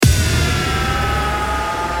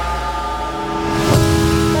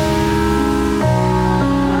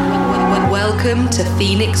Welcome to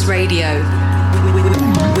Phoenix Radio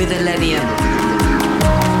with ILLENIUM.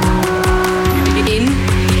 In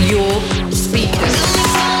your speakers.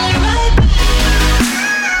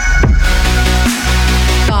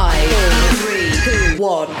 5, 3, 2,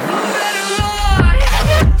 1.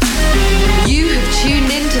 You have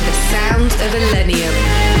tuned into the sounds of ILLENIUM.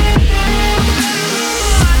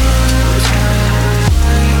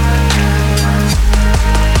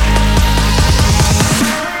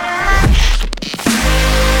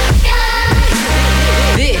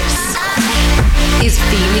 Is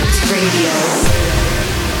Phoenix Radio.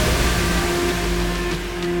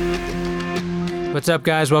 What's up,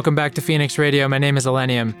 guys? Welcome back to Phoenix Radio. My name is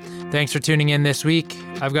ILLENIUM. Thanks for tuning in this week.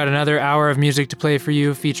 I've got another hour of music to play for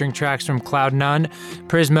you, featuring tracks from Cloud None,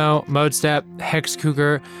 Prismo, Modestep, Hex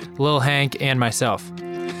Cougar, Lil Hank, and myself.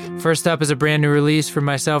 First up is a brand new release from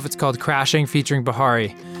myself. It's called Crashing, featuring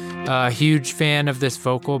Bahari. Huge fan of this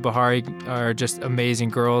vocal. Bahari are just amazing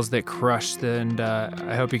girls that crush, and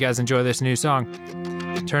I hope you guys enjoy this new song.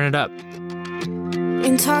 Turn it up.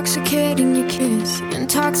 Intoxicating your kiss,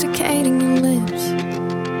 intoxicating your lips.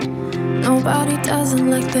 Nobody does it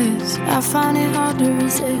like this. I find it hard to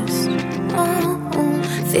resist.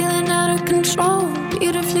 Feeling out of control,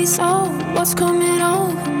 beautifully so. What's coming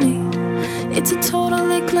over me? It's a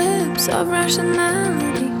total eclipse of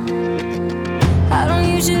rationality. I don't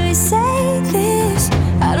usually say this,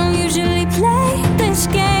 I don't usually play this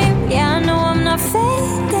game. Yeah, I know I'm not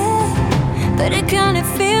faded, but it kinda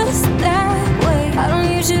feels that way. I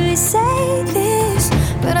don't usually say this,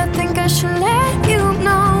 but I think I should let you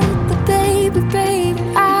know. But baby, baby,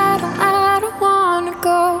 I don't wanna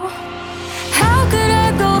go. How could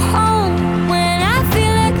I go home when I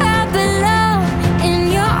feel like I belong?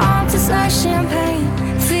 In your arms it's like champagne,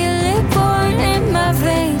 feel it pouring in my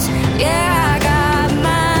veins. Yeah, I got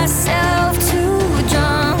myself too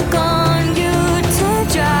drunk on you to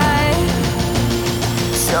drive,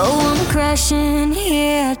 so I'm crashing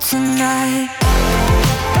here tonight.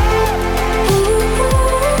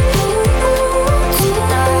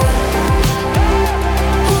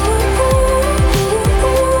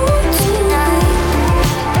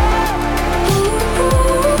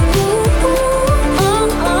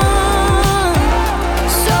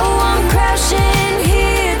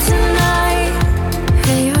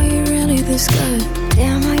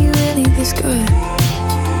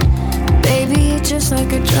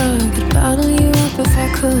 Like a drug, I'd bottle you up if I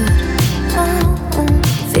could.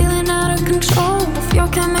 Feeling out of control of your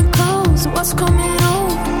chemicals. What's coming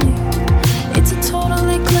over me? It's a total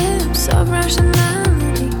eclipse of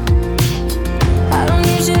rationality. I don't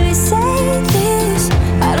usually say this,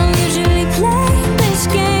 I don't usually play this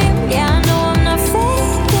game. Yeah, I know I'm not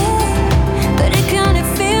faded, but it kinda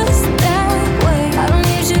feels that way. I don't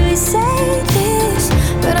usually say this,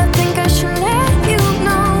 but I think I should let you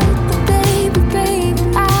know.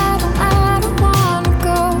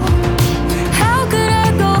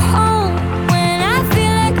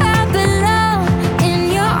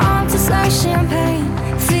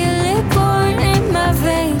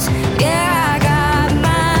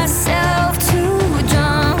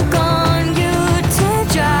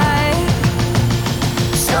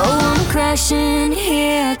 Crashing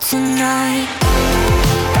here tonight.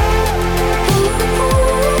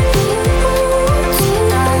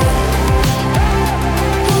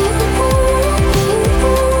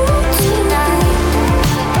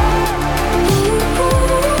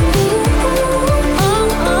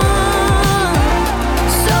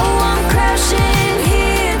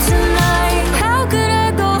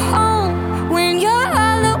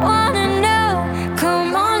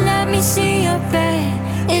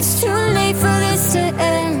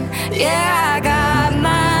 Yeah, I got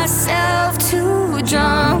myself too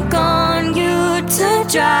drunk on you to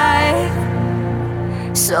drive,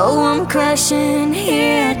 so I'm crashing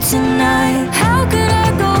here tonight. How could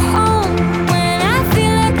I go home when I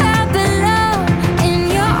feel like I belong? In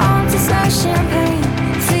your arms it's like champagne,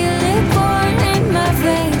 feel it pouring in my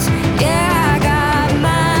veins. Yeah, I got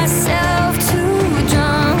myself too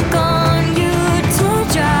drunk on you to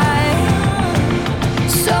drive,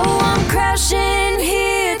 so I'm crashing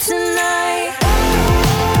here tonight.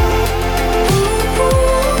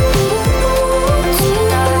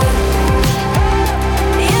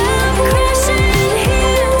 Yeah, I'm crashing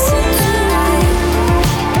here tonight.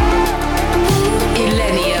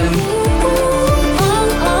 ILLENIUM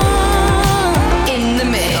in the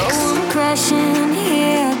mix. Oh, I'm crashing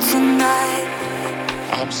here tonight.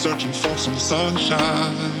 I'm searching for some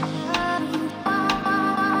sunshine.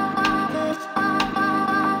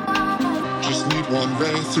 Just need one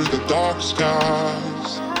ray through the dark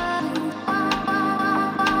skies.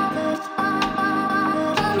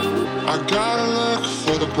 I gotta look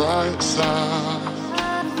for the bright side.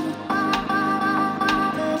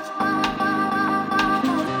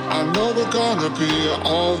 I know we're gonna be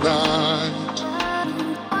alright.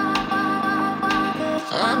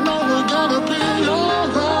 I know we're gonna be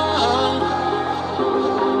alright.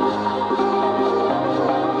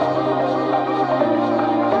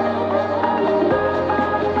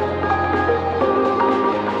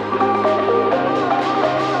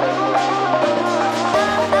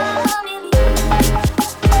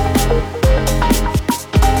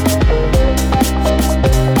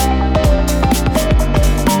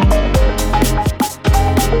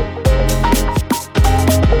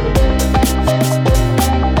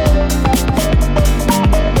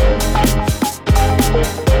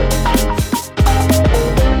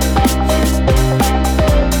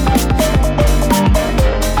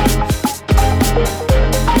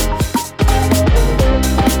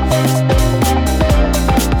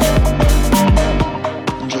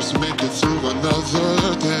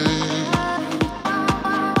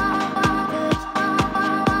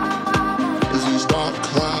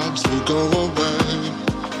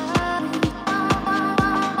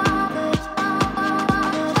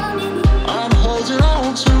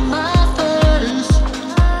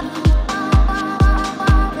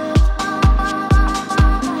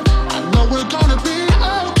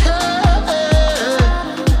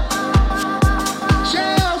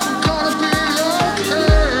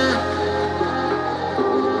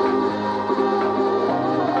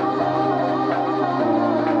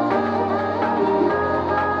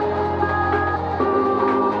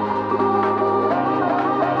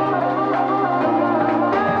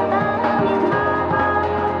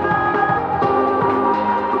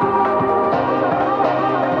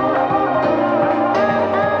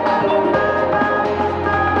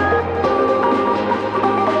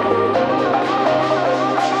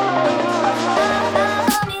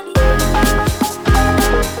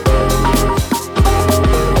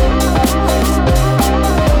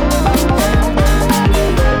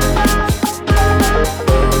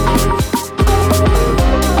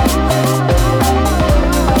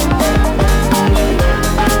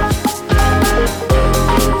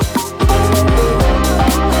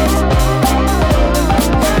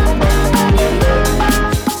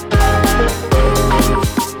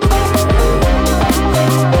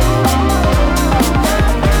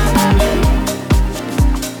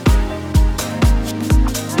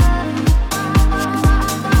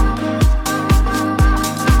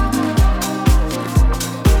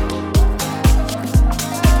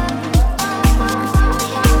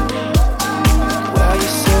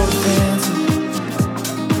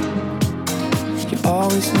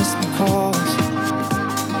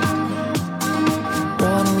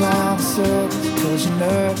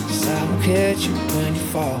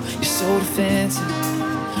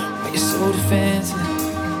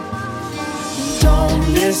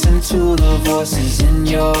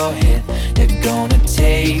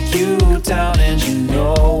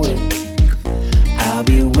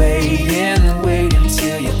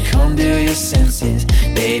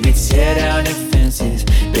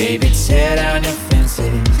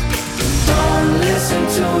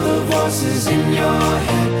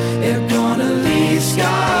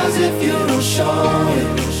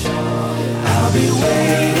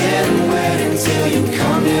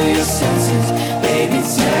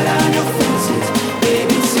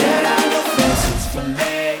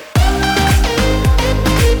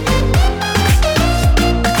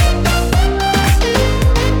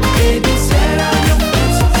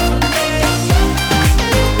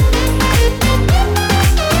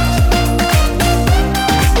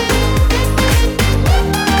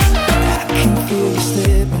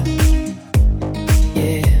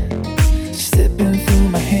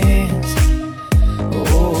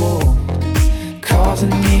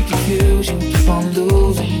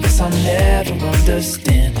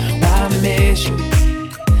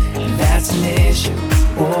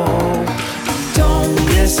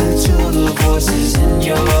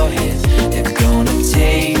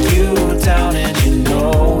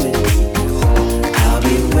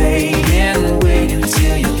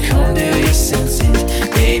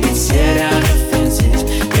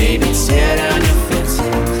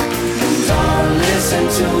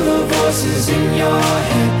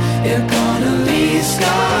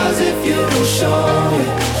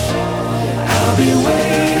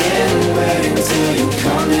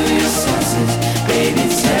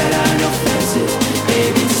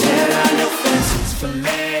 Baby, tear down your fences for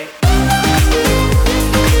me.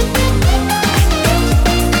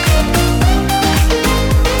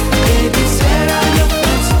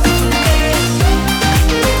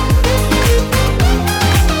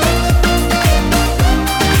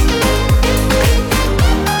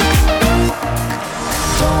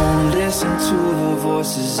 listen to the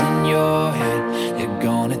voices in your head. They're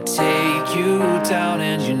gonna take you down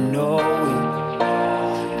and you know it.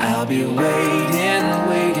 I'll be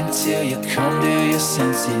waiting till you come to your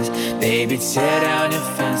senses. Baby, tear down your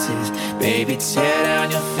fences. Baby, tear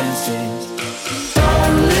down your fences.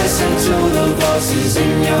 Don't listen to the voices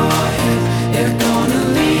in your head. They're gonna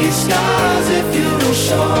leave scars if you don't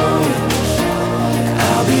show it.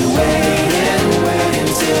 I'll be waiting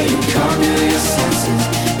till you come to your senses.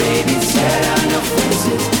 Baby, tear down your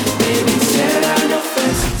fences. Baby, tear down your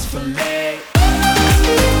fences for me.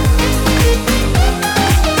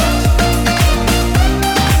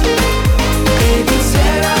 Baby,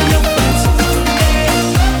 tear down your fences for me.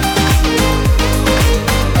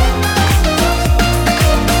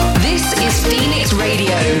 This is Phoenix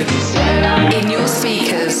Radio in your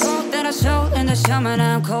speakers. That I sold in the summer,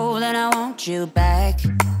 now I'm cold and I want you back.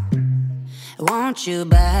 I want you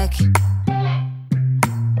back.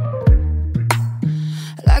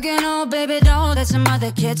 Like an old baby doll that some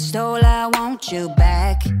other kid stole. I want you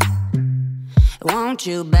back. I want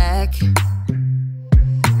you back.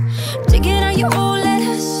 Digging out your old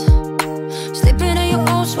letters, slipping in your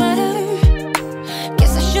old sweater.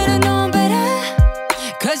 Guess I should've known better.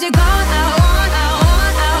 Cause you're gone, I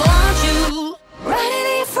want you. Riding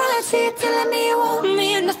in your front seat, telling me you want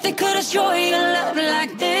me. And nothing could destroy your love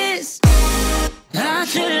like this.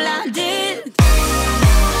 Until I did.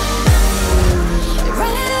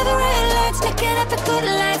 Running over red lights, looking at the good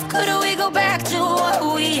life. Could we go back to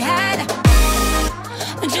what we had?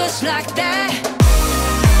 Just like that.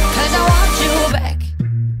 Cause I want you back.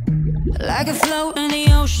 Like a float in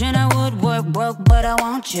the ocean, I would work broke, but I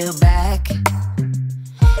want you back.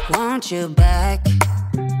 Want you back.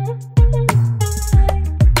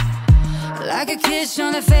 Like a kiss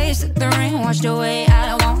on the face that the rain washed away.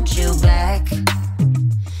 I want you back.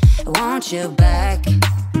 I want you back.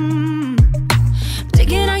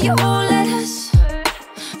 Digging out your old letters,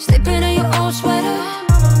 slipping in your old sweater.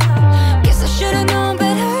 Guess I should've known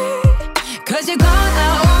better. Cause you're gone, I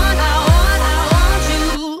want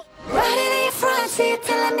you. Riding in your front seat,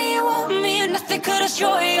 telling me you want me. And nothing could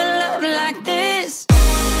destroy your love like this.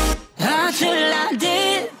 Until I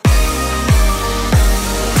did.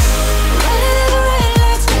 Running over red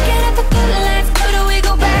lights, looking at the good life. Could we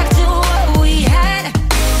go back to what we had?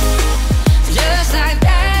 Just like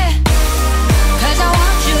that. Cause I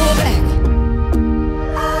want you back.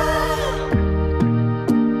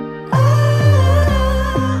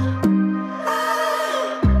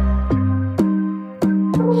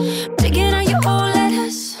 Digging out your old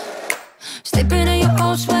letters, slipping in your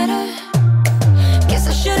old sweater. Guess I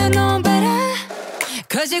should've known better.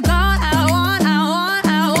 Cause you're gone, I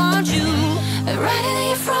want you. Riding in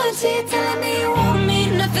your front seat, telling me you want me.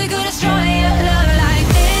 Nothing could destroy your love like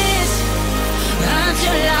this.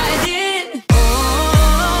 Until I did.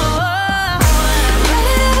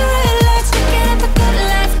 Running over red lights, looking at the good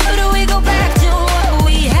life. Could we go back to what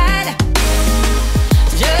we had?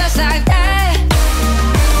 Just like that.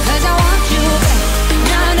 Cause I want you back.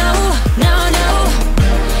 No.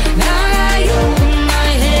 Now I got you in my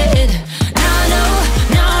head. No,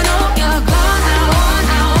 you're gone.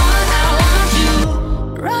 I want you.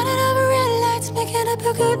 Running over red lights, making up a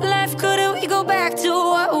good life. Couldn't we go back to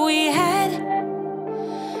what we had?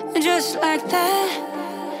 Just like that.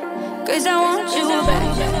 Cause I want you back.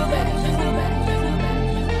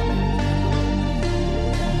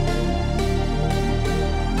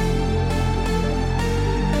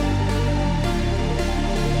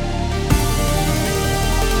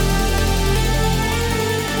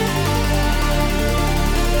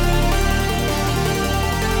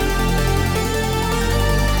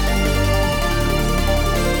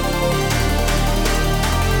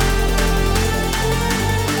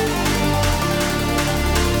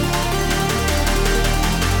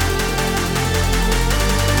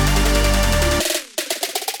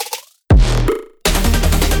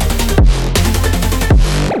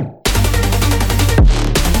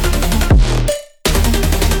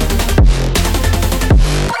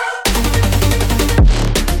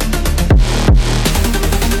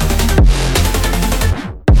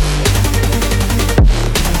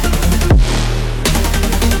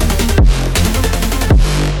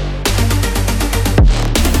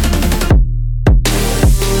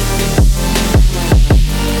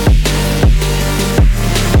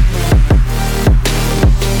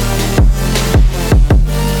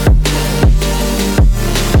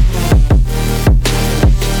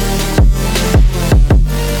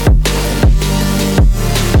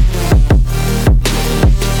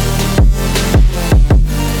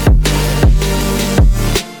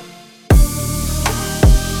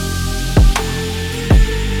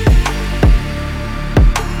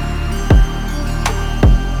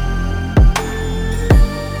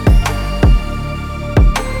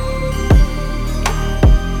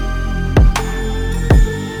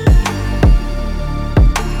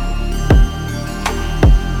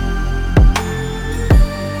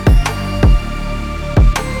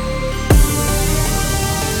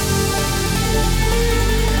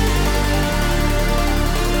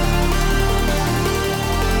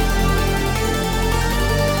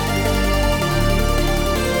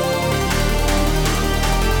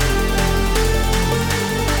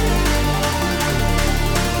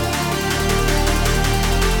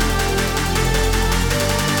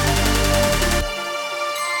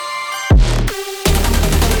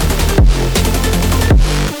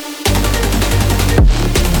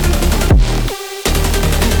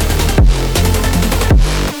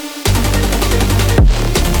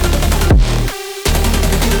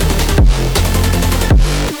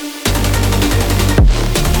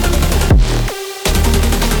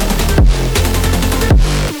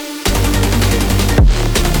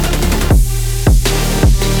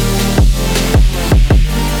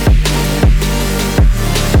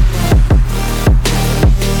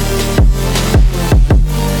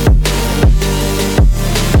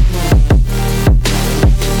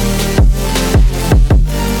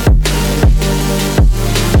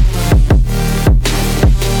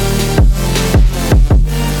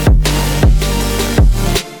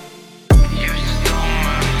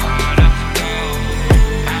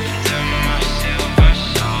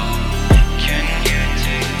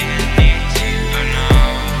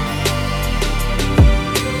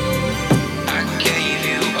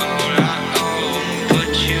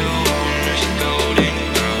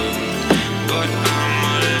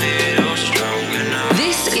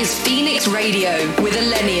 Radio with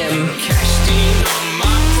ILLENIUM. Cashed in on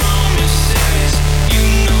my promises. You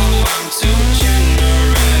know I'm too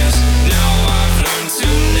generous. Now I've learned to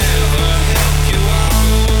never help you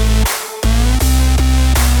out.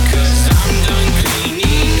 'Cause I'm done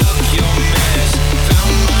cleaning up your mess.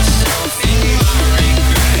 Found myself in my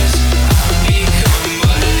regrets. I've become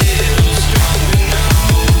a little stronger now.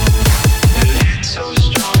 A little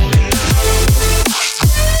stronger now.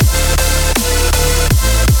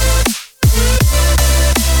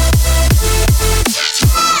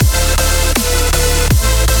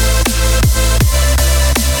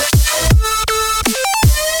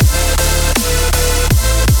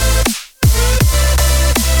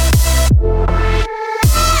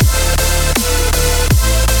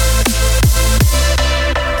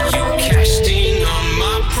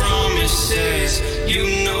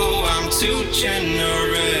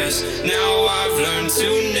 Generous. Now I've learned to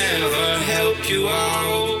never help you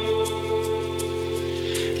out.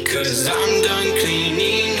 'Cause I'm done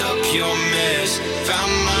cleaning up your mess.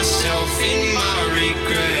 Found myself in my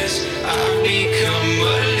regrets. I've become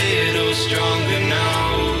a little stronger now.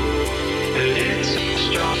 A little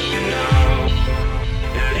stronger now.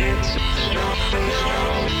 A little stronger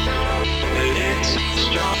now. A little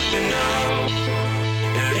stronger now.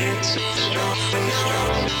 A little stronger now.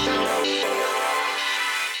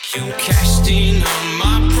 You cashed in on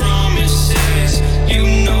my promises. You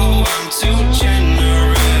know I'm too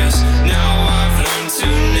generous. Now I've learned to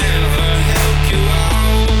never help you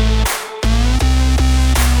out.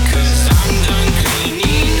 'Cause I'm done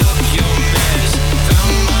cleaning up your mess.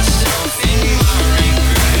 Found myself in my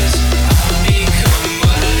regrets. I've become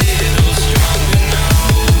a little stronger now.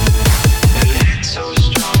 A little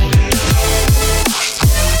stronger now.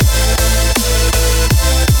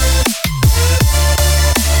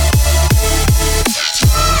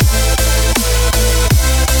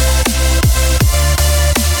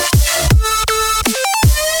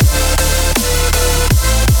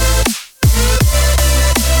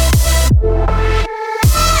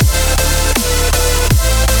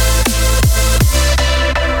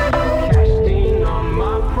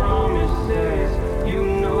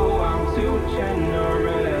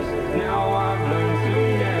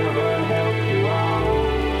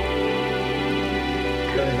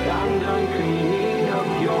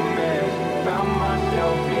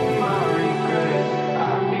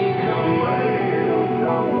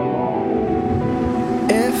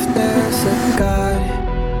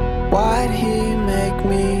 Why'd he make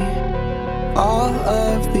me? All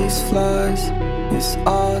of these flaws is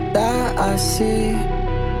all that I see.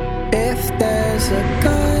 If there's a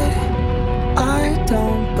God, I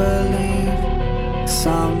don't believe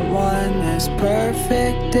someone as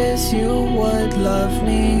perfect as you would love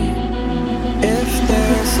me. If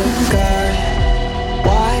there's a God,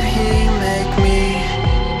 why'd he make me?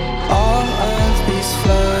 All of these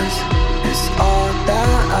flaws is all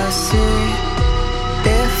that I see.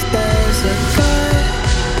 If there's a God,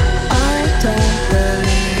 I don't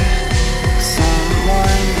believe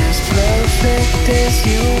someone as perfect as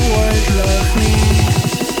you would love me.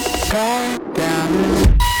 God damn it.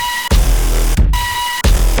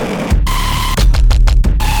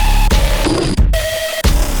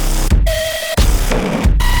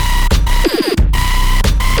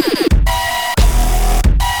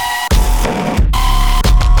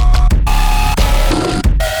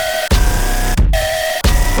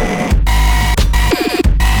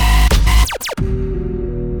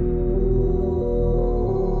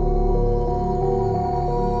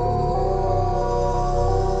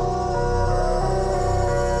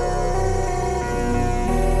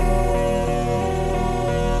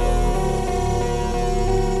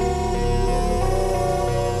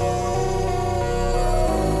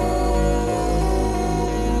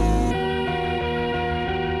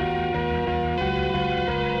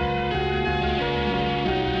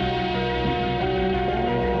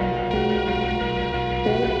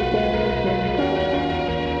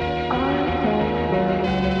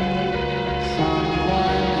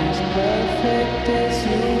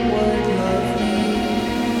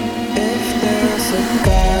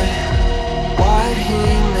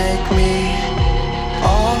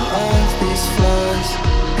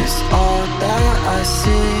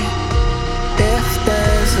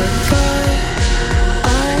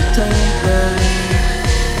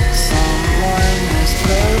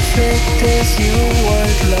 As you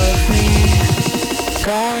would love me.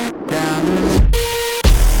 God damn it.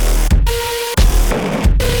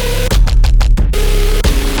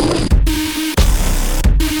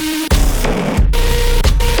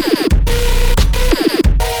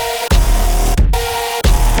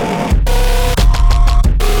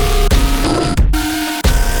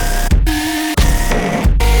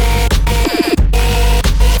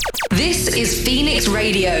 Phoenix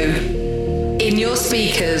Radio. In your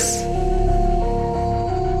speakers.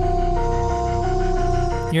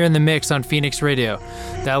 You're in the mix on Phoenix Radio.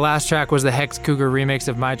 That last track was the Hex Cougar remix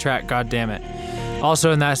of my track, God Damn It.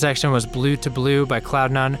 Also in that section was Blue to Blue by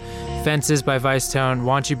Cloud9, Fences by Vice Tone,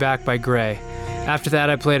 Want You Back by Gray. After that,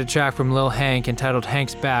 I played a track from Lil Hank entitled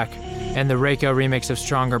Hank's Back, and the Reiko remix of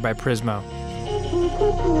Stronger by Prismo.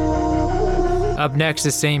 Up next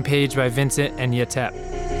is Same Page by Vincent and Yatep.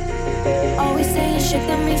 Always saying shit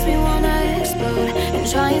that makes me wanna explode, and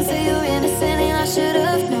try and say you're innocent, and I should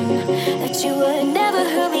have known that you would never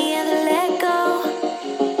hurt me and let go.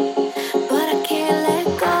 But I can't let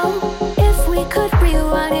go. If we could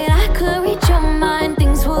rewind it, I could reach your mind,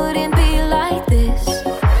 things wouldn't be like this.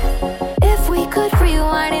 If we could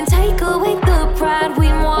rewind and take away the pride,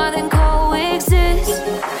 we more than coexist.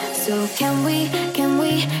 So can we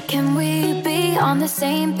be on the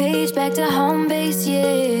same page, back to home base,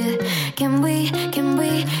 yeah? Can we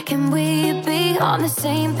be on the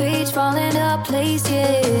same page, fall into place,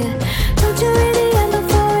 yeah? Don't you really end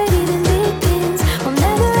before it even begins? We'll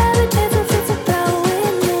never have a chance if it's about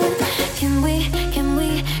winning.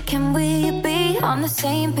 Can we be on the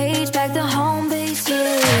same page, back to home base,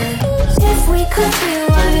 yeah? If we could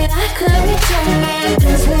rewind it, I could reach your mind,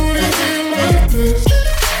 things wouldn't be like this.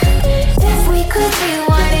 If we could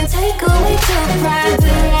rewind and take away the pride,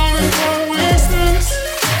 then all the coexist.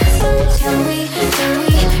 Can we be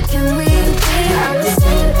on the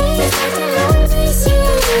same page, back to home base,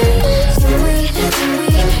 yeah? Can we be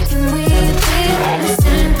on the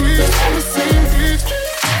same page,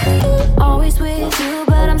 Always with you,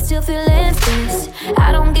 but I'm still feeling space.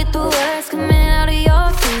 I don't get the words coming out of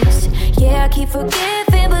your face. Yeah, I keep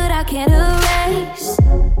forgiving, but I can't erase.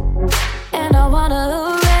 And I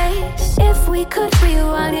wanna erase. If we could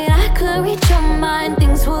rewind it, I could reach your mind,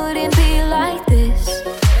 things wouldn't be like this.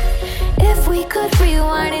 If we could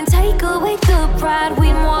rewind and take away the pride,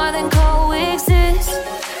 we more than coexist.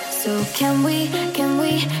 So can we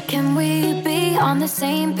be on the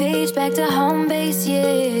same page, back to home base,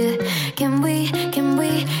 yeah? Can we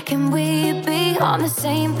be on the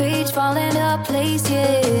same page, fall into place,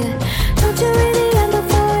 yeah? Don't you really end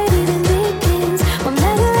before it even begins? We'll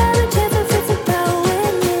never have a chance if it's about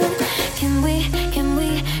winning.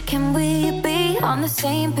 Can we be on the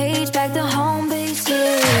same page, back to home base,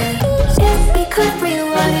 yeah? If we could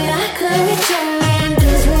rewind it, I could reach your mind,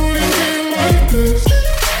 things wouldn't be like this.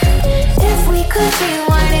 If we could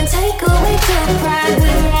rewind and take away the pride,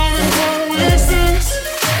 then all the coexist.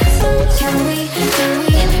 Can we be on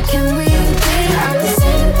the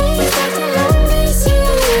same page, back to home base,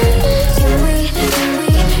 yeah? Can we be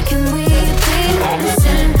on the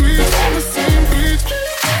same page,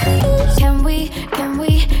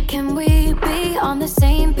 Can we be on the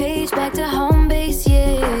same page, back to home base,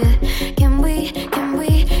 yeah? Can we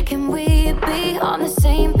be on the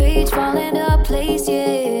same page, fall into place,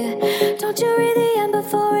 yeah? Don't you read the end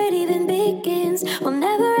before it even begins? We'll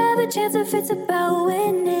never have a chance if it's about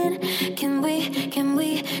winning. Can we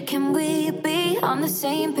be on the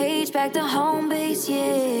same page, back to home base,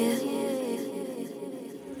 yeah?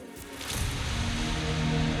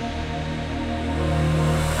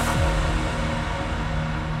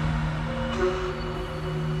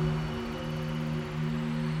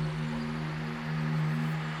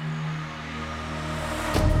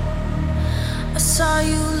 I saw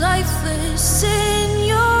you lifeless in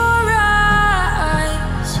your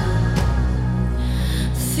eyes.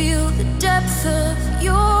 Feel the depth of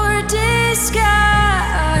your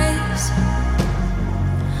disguise.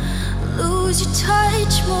 Lose your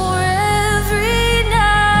touch more every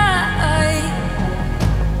night.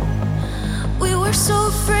 We were so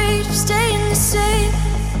afraid of staying the same.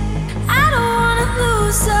 I don't wanna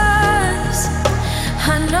lose us. I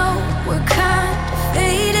know we're kind of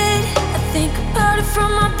faded. Think about it from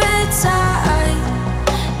my bedside.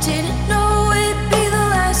 Didn't know it'd be the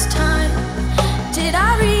last time. Did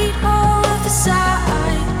I read all of the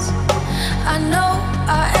signs? I know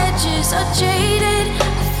our edges are jaded. I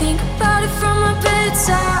think about it from my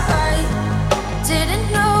bedside. Didn't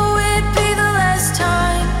know it'd be the last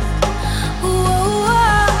time.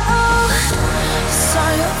 Whoa. Saw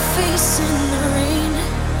your face in the rain.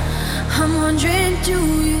 I'm wondering, do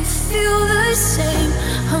you feel the same?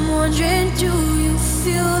 I'm wondering, do you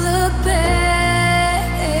feel the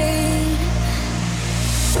pain?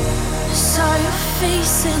 Saw your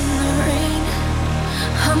face in the rain.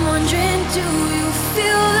 I'm wondering, do you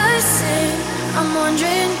feel the same? I'm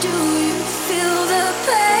wondering, do you feel the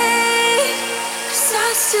pain? 'Cause I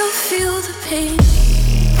still feel the pain.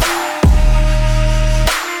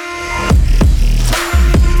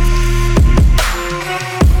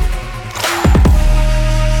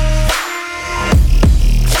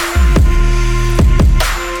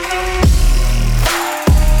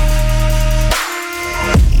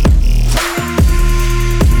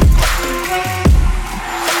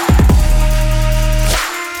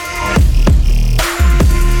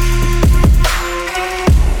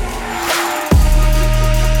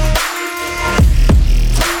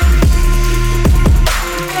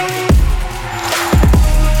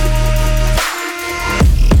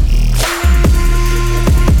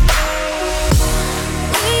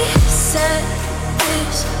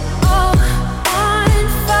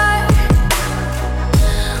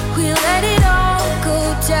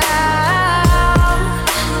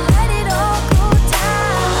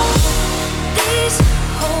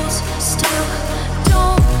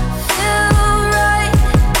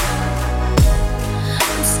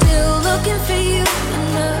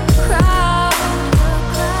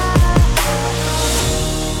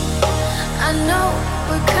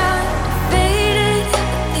 we're kind of faded.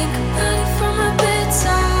 I think about it from my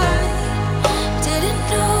bedside. Didn't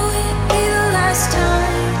know it'd be the last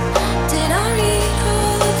time. Did I read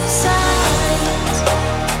all of the signs?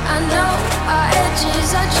 I know our edges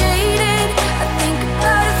are jaded. I think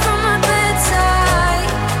about it from my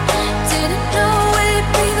bedside. Didn't know it'd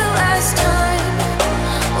be the last time.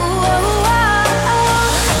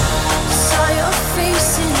 Saw your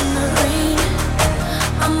face in the rain.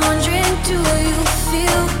 I'm wondering, do you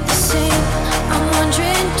feel the same? I'm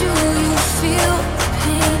wondering, do you feel the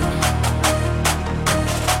pain?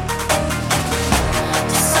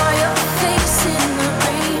 Saw your face in the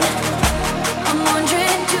rain. I'm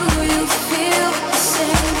wondering, do you feel the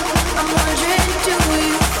same? I'm wondering, do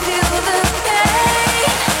you feel the pain?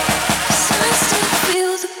 'Cause I still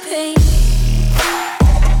feel the pain.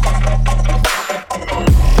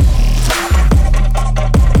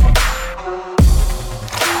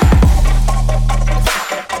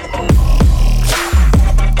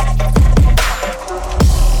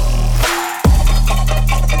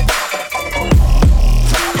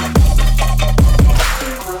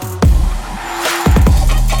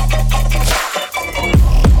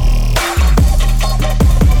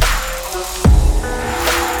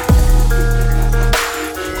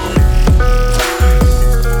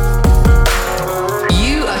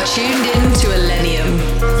 You are tuned in to ILLENIUM.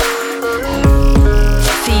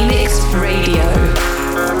 Phoenix Radio.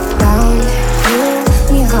 Found you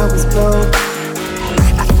when your heart was broke.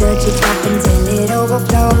 I filled your cup until it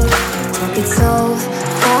overflowed. Took it so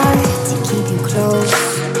hard to keep you close.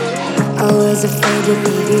 I was afraid to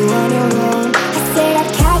leave you on your own. I said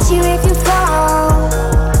I'd catch you if you fall,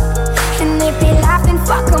 and if they laugh, then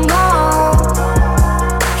fuck 'em all.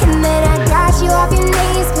 And then I got you off your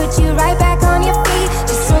knees, put you right back on your feet,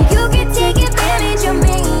 just so you could take advantage of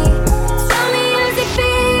me. Tell me how's it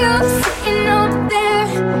feel, sitting up there,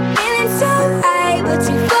 feeling so high, but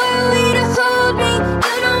too far away to hold me.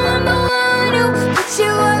 You know I'm the one who put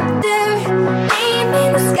you up there, name in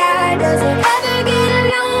the sky. Does it ever get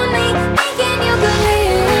lonely, thinking you could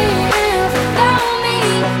live without me,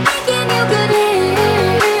 thinking you could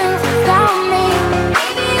live without me?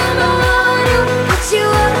 Maybe I'm the one who put you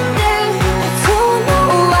up there, I don't know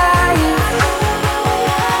why.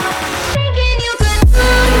 Thinking you could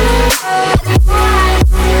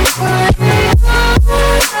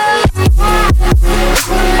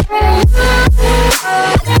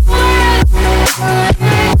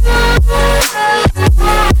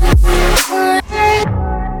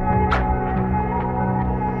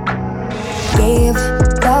Gave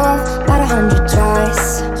love about 100 tries,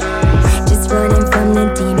 just running from the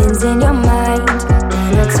demons in your mind.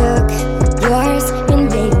 Then I took yours and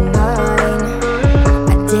made mine.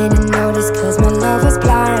 I didn't notice 'cause my love was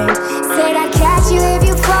blind. Said I'd catch you if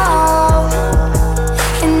you fall,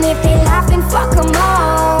 and if they laugh, then fuck 'em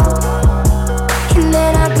all. And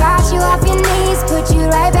then I got you off your knees, put you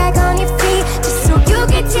right back on your feet, just so you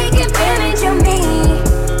could take advantage of me.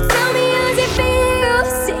 Tell me how's it feel,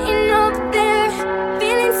 sitting up there,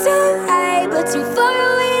 feeling so high, but too far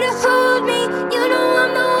away to hold me. You know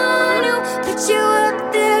I'm the one who put you up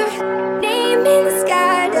there, name in the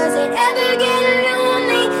sky. Does it ever get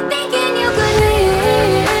lonely, thinking you could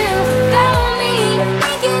live without me,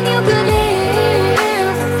 thinking you could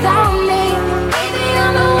live without me? Maybe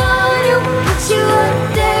I'm the one who put you up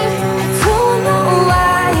there, I don't know why.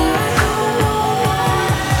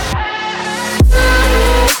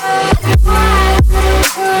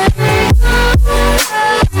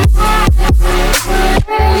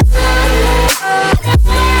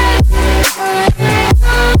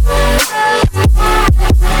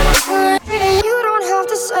 You don't have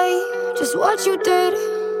to say just what you did,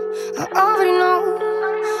 I already know.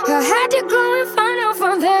 I had to go and find out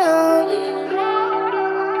from them.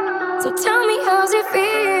 So tell me how's it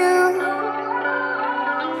feel,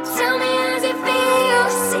 tell me how's it feel,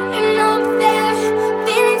 sitting up there,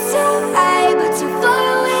 feeling so high, but too far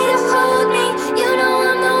away to hold me. You know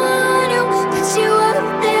I'm the one who put you up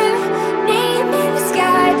there, name in the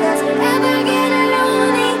sky. Does it ever get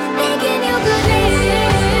lonely, thinking you could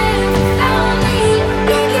live without me,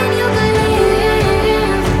 thinking you could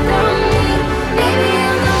live without me? Maybe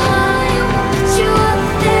I'm the one who put you up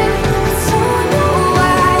there, I don't know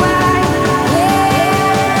why.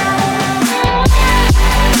 Yeah.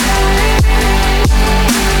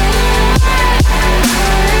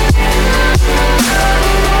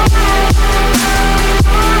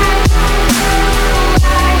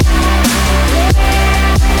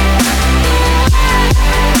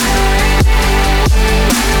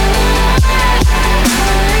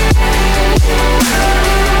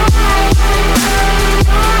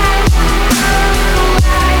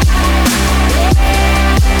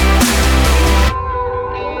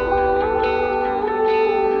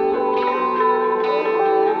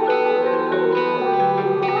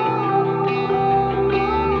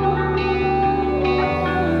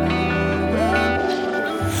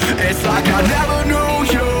 like I never knew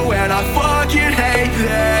you, and I fucking hate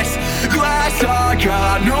this. Glass heart, girl,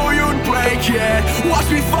 I knew you'd break it. Watch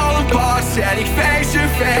me fall apart, standing face to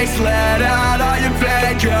face, let out all your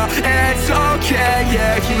pain, girl. It's okay,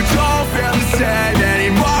 yeah, you don't feel the same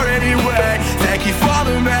anymore anyway. Thank you for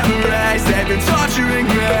the memories, they've been torturing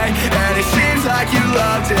me. And it seems like you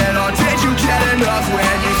loved it, or did you get enough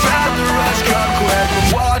when you felt the rush come quick from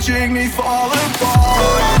watching me fall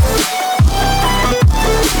apart?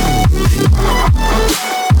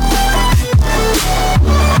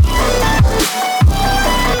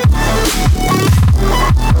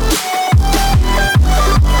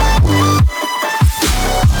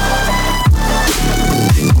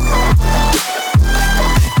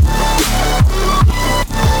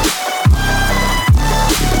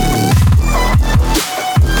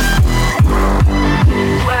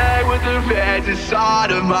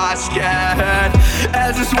 Inside of my skin,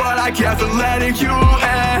 and this what I get for letting you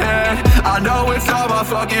in. I know it's all my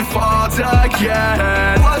fucking fault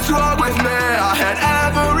again. What's wrong with me? I had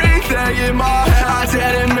everything in my head. I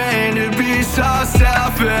didn't mean to be so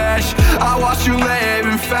selfish. I watched you leave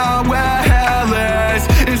and found where hell is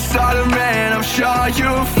inside of me, and I'm sure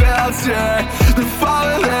you felt it. The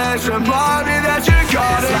violence remind me that you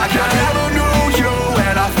got it. It's like I never knew you,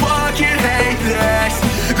 and I fucking hate this.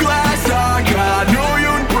 Glass heart, girl, I knew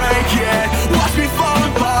you'd break it. Watch me fall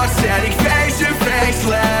apart, standing face to face,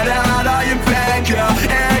 let out all your pain, girl.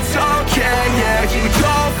 It's okay, yeah, you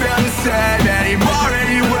don't feel the same anymore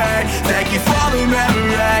anyway. Thank you for the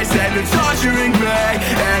memories, they've been torturing me.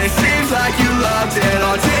 And it seems like you loved it,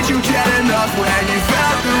 or did you get enough when you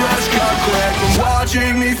felt the rush come quick from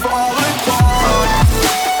watching me fall apart?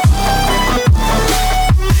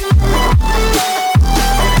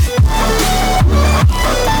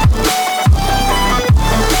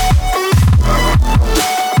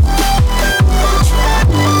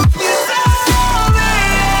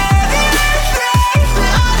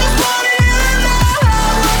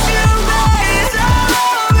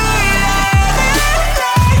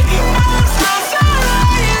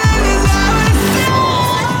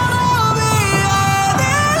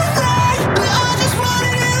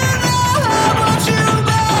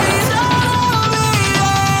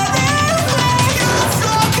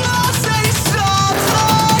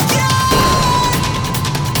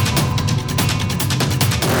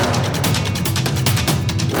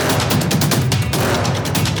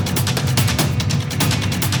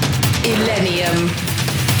 ILLENIUM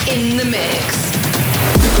in the mix.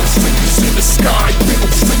 See the sky,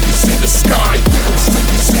 see the sky,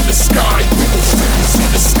 see the sky, see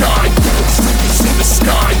the sky, see the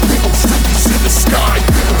sky, see the sky,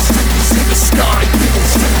 see the sky,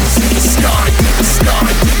 see the sky, the sky,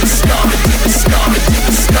 the sky, the sky,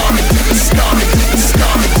 the sky, the sky, the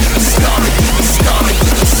sky, the sky, the sky.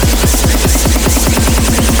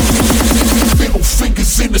 Middle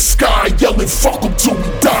fingers in the sky, yelling fuck 'em till we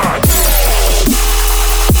die.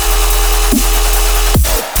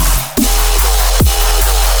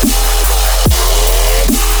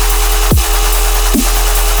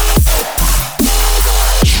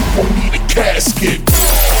 Casket.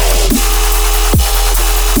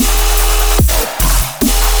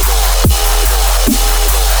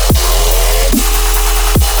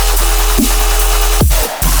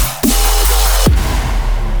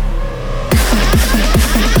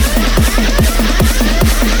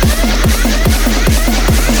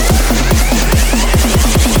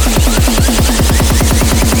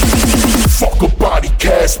 Fuck a body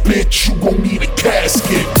cast, bitch, you gon' need a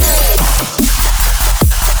casket.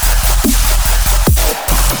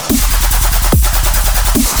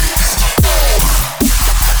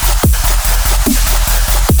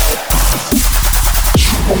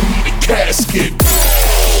 Casket.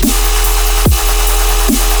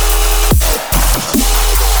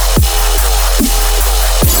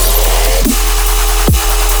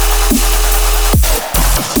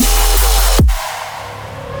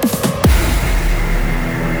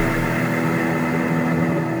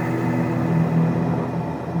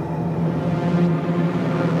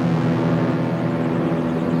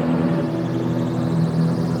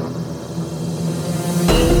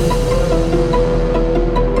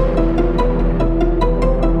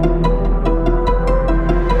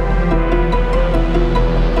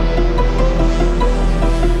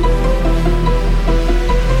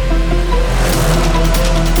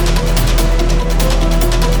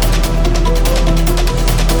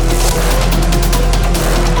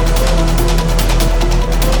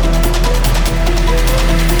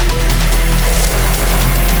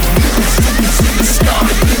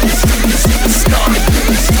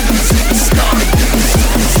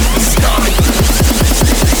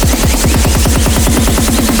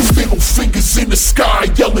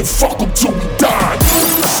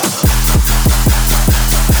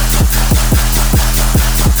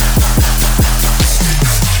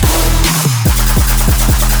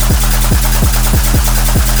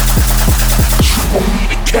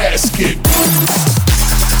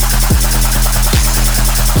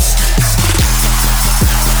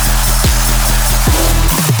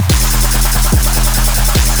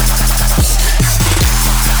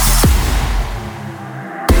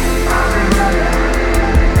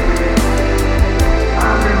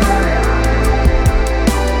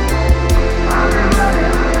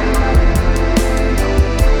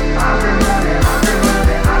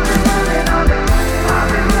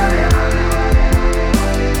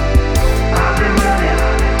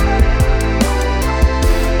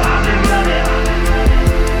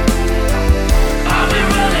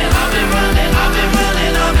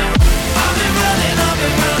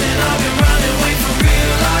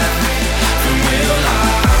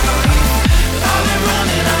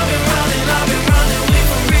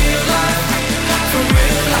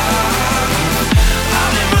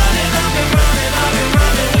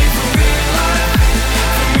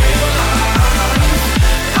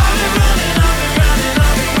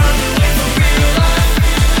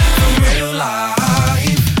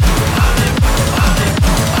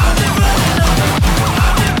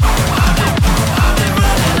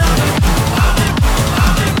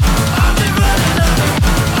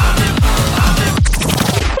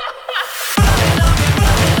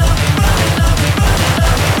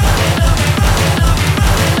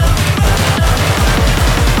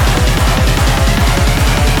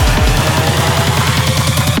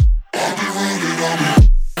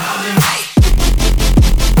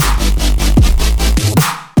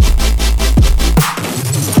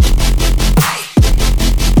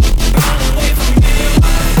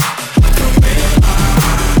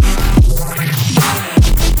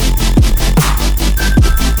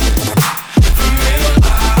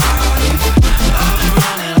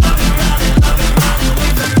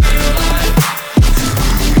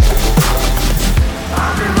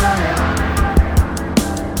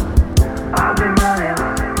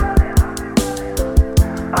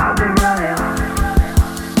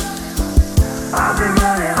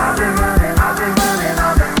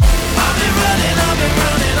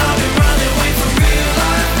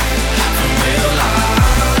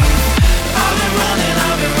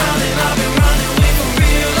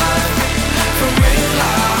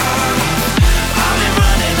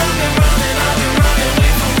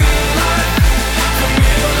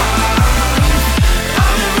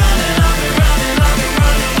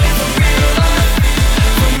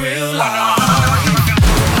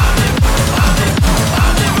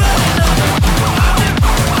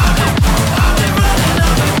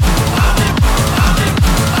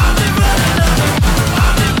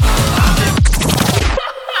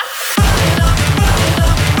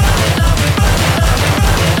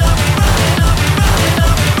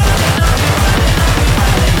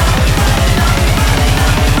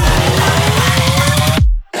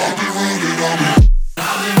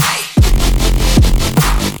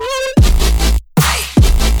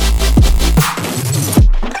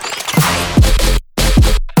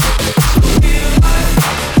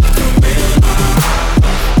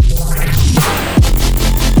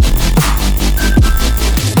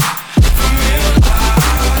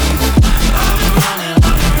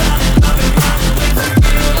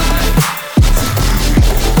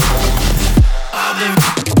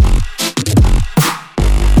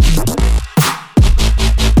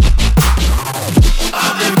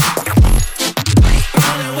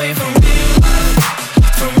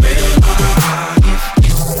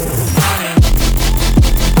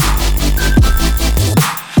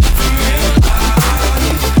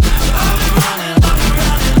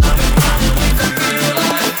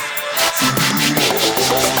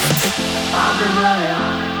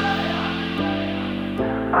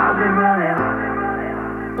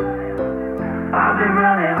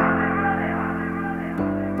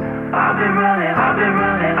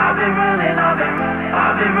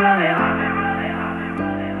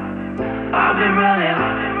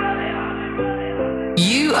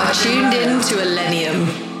 You are tuned in to ILLENIUM.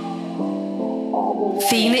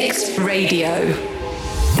 Phoenix Radio.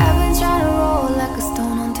 I've been trying to roll like a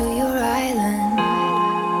stone onto your island,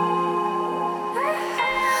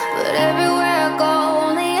 but everywhere I go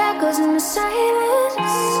only echoes in the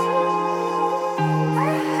silence.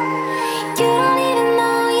 You don't even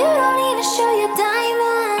know, you don't even show your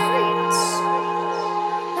diamonds.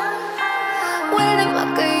 Where the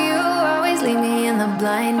fuck are you? Always leave me in the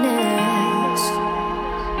blindness.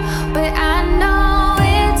 But I know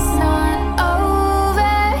it's not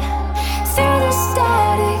over. Through the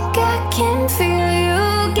static I can feel you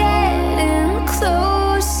getting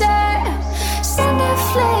closer. Send a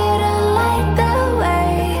flare to light the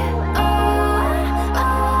way.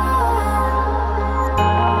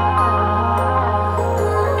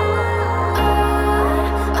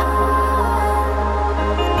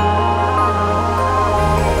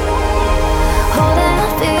 Holding my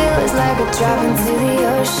feel is like a drop into the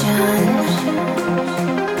ocean.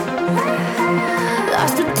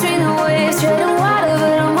 Lost between the waves, treading water,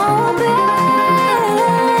 but I'm open.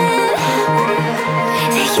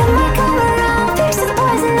 You might come around, fix the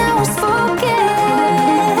poison that was spoken.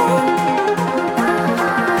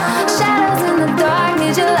 Shadows in the dark,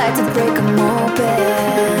 need your light to break them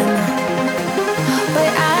open.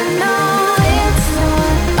 But I know it's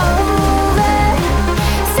not over.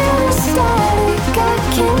 Through the static I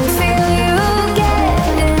can feel you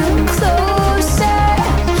getting closer.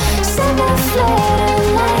 Send a flare to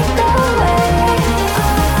light the way.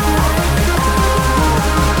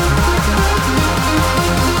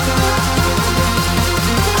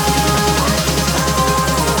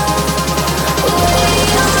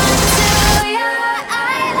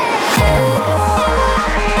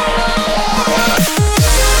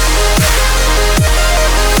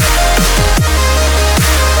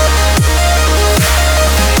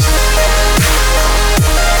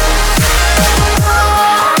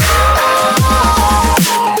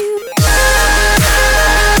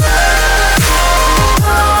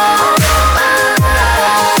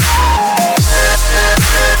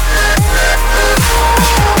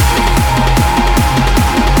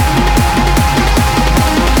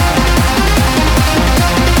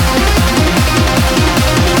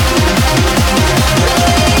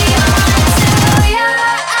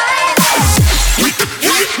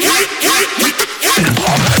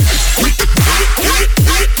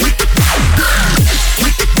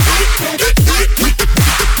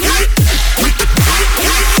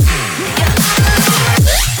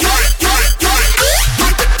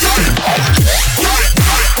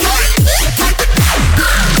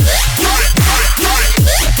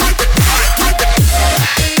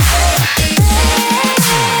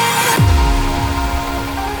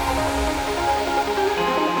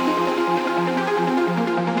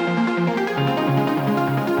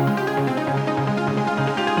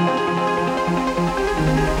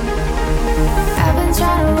 I've been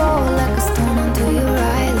trying to roll like a stone onto your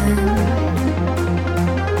island,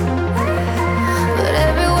 but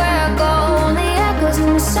everywhere I go only echoes in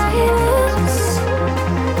the silence.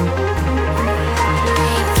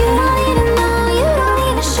 You don't even know, you don't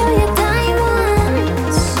even show your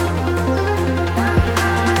diamonds.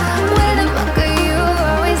 Where the fuck are you?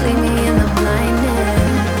 Always leave me in the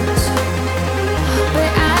blindness. But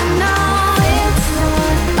I know it's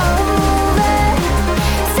not over.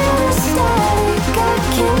 Through the static I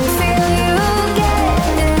can feel you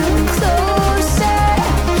getting closer.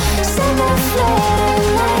 Send a flare to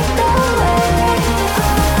light the way.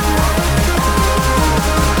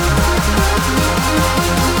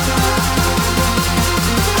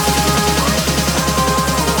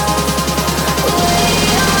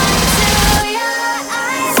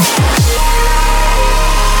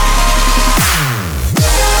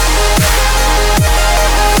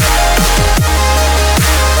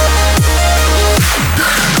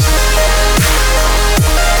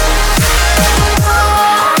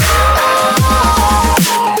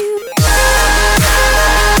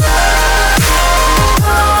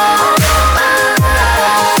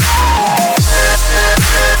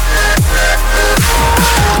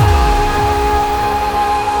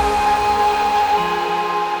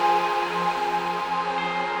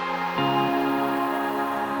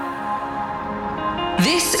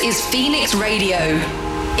 This is Phoenix Radio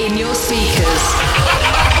in your speakers.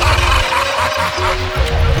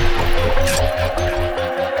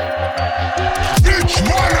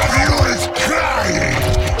 One of you is crying.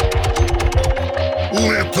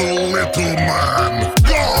 Little man.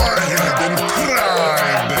 Go ahead and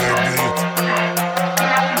cry, baby.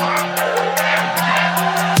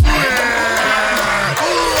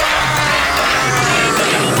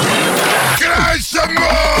 Cry some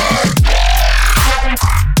more.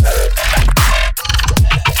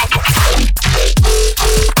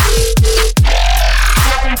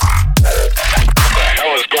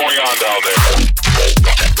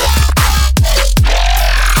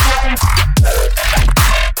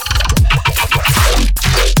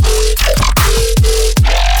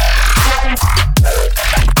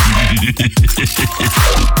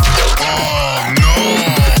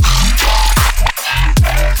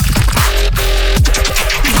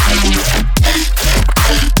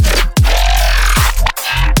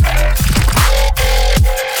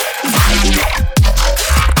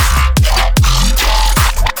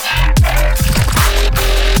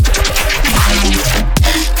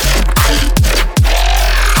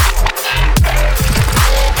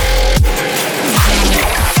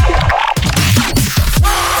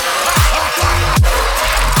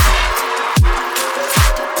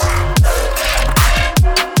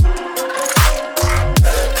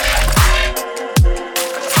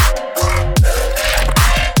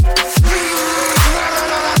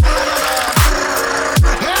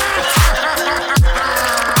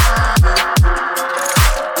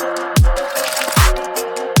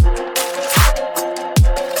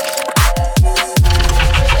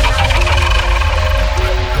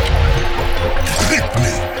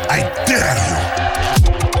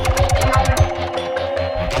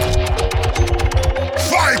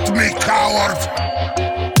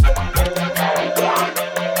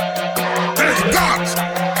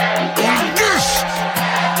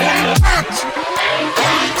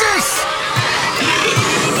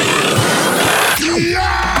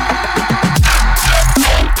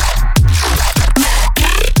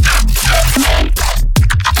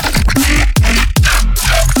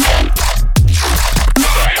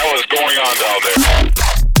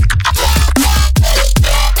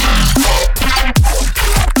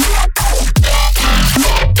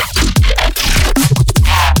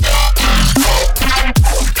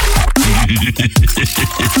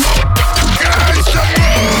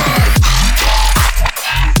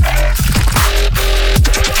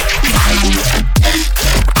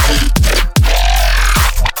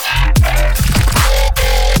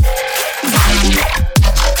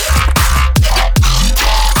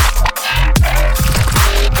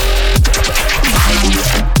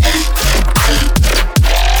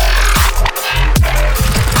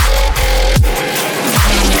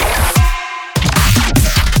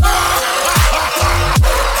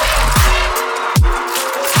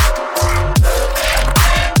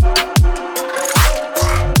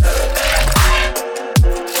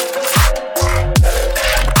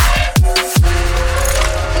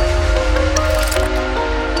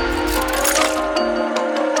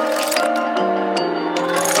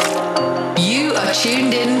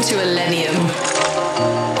 tuned in to ILLENIUM,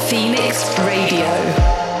 Phoenix Radio.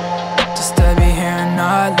 Just to be here and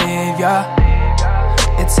not leave,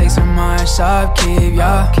 yeah. It takes so much upkeep,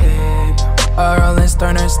 yeah. A rolling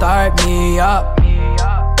stone to start me up.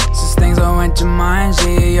 Since things all went to mind,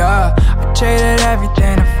 yeah. I traded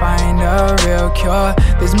everything to find a real cure.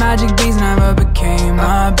 These magic beans never became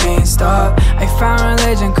a beanstalk. I found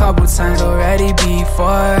religion couple times already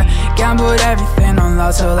before. Gambled everything on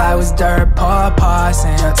love till I was dirt poor.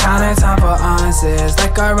 Pausing time and time for answers,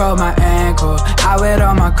 like I rolled my ankle out with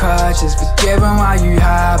all my crutches. Forgiven while you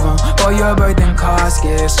have them, for your birthday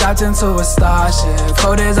casket. Strapped into a starship,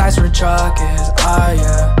 cold as ice for truckers. Oh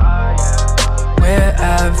yeah. With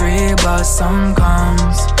every blossom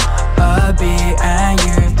comes a bee, and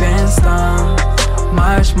you've been stung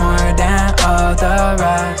much more than all the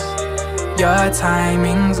rest. Your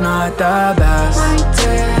timing's not the best. My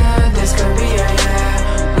dear, this could be a year.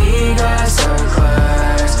 We got so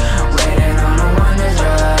close, waiting on a wonder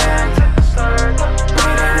drug.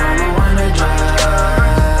 Waiting on a wonder drug.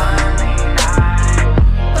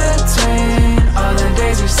 Between all the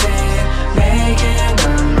days we've seen, making the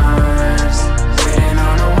most. Waiting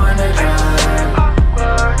on a wonder drug.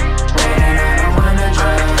 Waiting on a wonder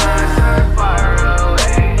drug.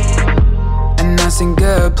 And nothing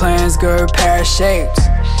good plans, good pair of shapes.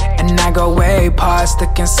 And I go way past the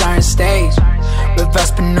concerned stage.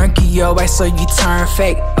 reverse Pinocchio, I saw you turn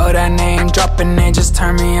fake. Oh, that name dropping, it just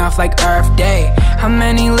turned me off like Earth Day. How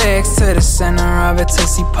many licks to the center of a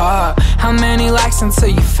Tootsie Pop? How many likes until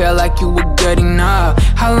you feel like you were good enough?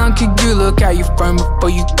 How long could you look at your phone before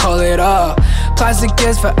you call it off? Plastic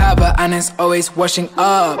is forever and it's always washing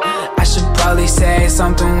up. I should probably say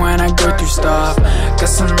something when I go through stuff. Got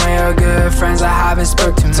some real good friends I haven't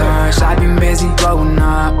spoke too much. I've been busy growing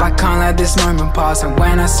up, I can't let this moment pass. And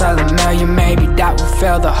when I sell $1 million, maybe that will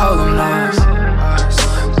fill the hole in us.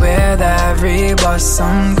 With every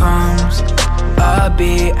blossom comes a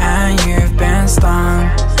beat and you've been stung.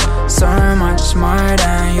 So much more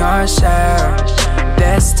than your share.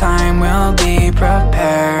 This time we'll be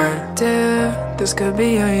prepared. Dear, this could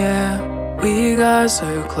be a year. We got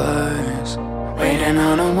so close, waiting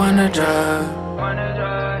on a wonder drug,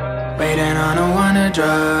 waiting on a wonder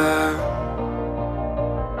drug.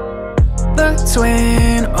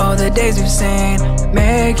 Between all the days we've seen,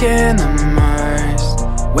 making the most,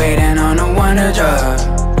 waiting on a wonder drug,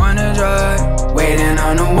 wonder drug, waiting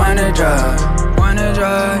on a wonder drug, wonder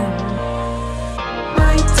drug.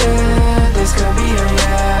 My dear, this could be a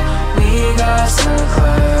year. We got so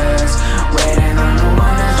close, waiting on a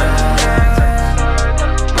wonder drug,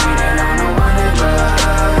 waiting on a wonder drug.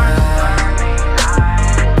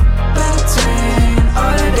 Between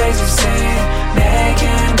all the days we've seen,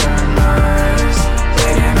 making the most,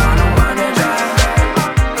 waiting on a wonder drug,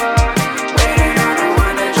 waiting on a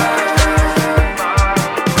wonder drug.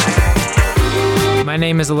 My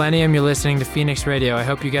name is ILLENIUM. You're listening to Phoenix Radio. I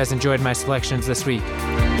hope you guys enjoyed my selections this week.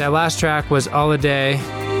 That last track was All A Day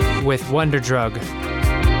with Wonder Drug.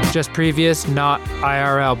 Just previous, Not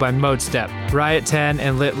IRL by Mode Step. Riot 10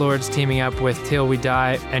 and Lit Lords teaming up with Till We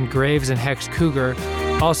Die, and Graves and Hex Cougar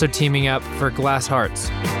also teaming up for Glass Hearts.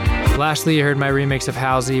 Lastly, you heard my remix of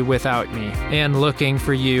Halsey, Without Me, and Looking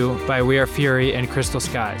For You by We Are Fury and Crystal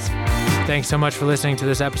Skies. Thanks so much for listening to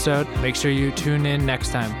this episode. Make sure you tune in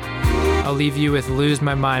next time. I'll leave you with Lose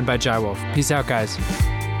My Mind by Jai Wolf. Peace out, guys.